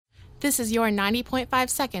This is your 90.5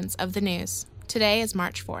 seconds of the news. Today is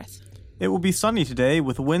March 4th. It will be sunny today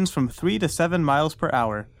with winds from 3 to 7 miles per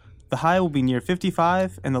hour. The high will be near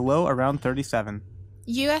 55 and the low around 37.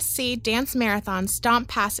 USC Dance Marathon stomped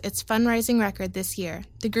past its fundraising record this year.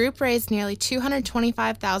 The group raised nearly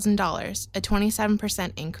 $225,000, a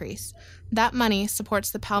 27% increase. That money supports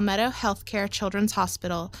the Palmetto Healthcare Children's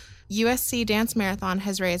Hospital. USC Dance Marathon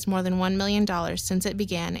has raised more than $1 million since it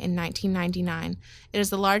began in 1999. It is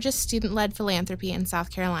the largest student-led philanthropy in South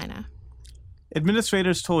Carolina.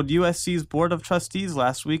 Administrators told USC's Board of Trustees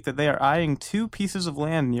last week that they are eyeing 2 pieces of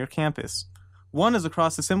land near campus. One is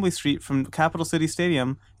across Assembly Street from Capital City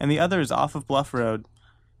Stadium, and the other is off of Bluff Road.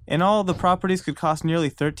 In all, the properties could cost nearly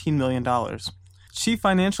 $13 million. Chief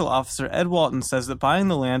Financial Officer Ed Walton says that buying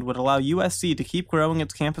the land would allow USC to keep growing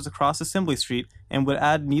its campus across Assembly Street and would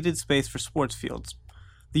add needed space for sports fields.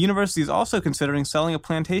 The university is also considering selling a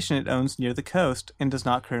plantation it owns near the coast and does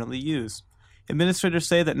not currently use. Administrators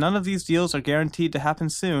say that none of these deals are guaranteed to happen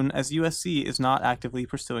soon, as USC is not actively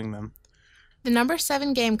pursuing them. The number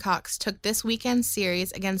 7 Gamecocks took this weekend's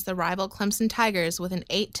series against the rival Clemson Tigers with an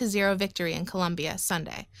 8-0 victory in Columbia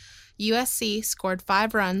Sunday. USC scored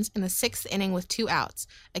 5 runs in the 6th inning with 2 outs,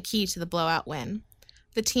 a key to the blowout win.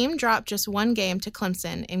 The team dropped just 1 game to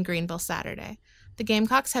Clemson in Greenville Saturday. The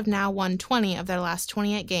Gamecocks have now won 20 of their last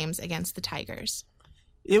 28 games against the Tigers.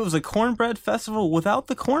 It was a cornbread festival without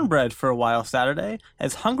the cornbread for a while Saturday,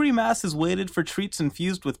 as hungry masses waited for treats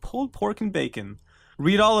infused with pulled pork and bacon.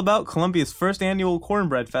 Read all about Columbia's first annual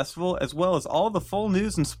Cornbread Festival, as well as all the full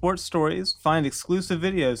news and sports stories, find exclusive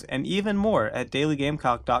videos, and even more at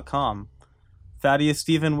dailygamecock.com. Thaddeus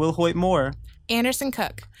Stephen Wilhoit Moore. Anderson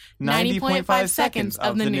Cook. 90.5 seconds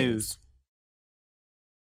of the news.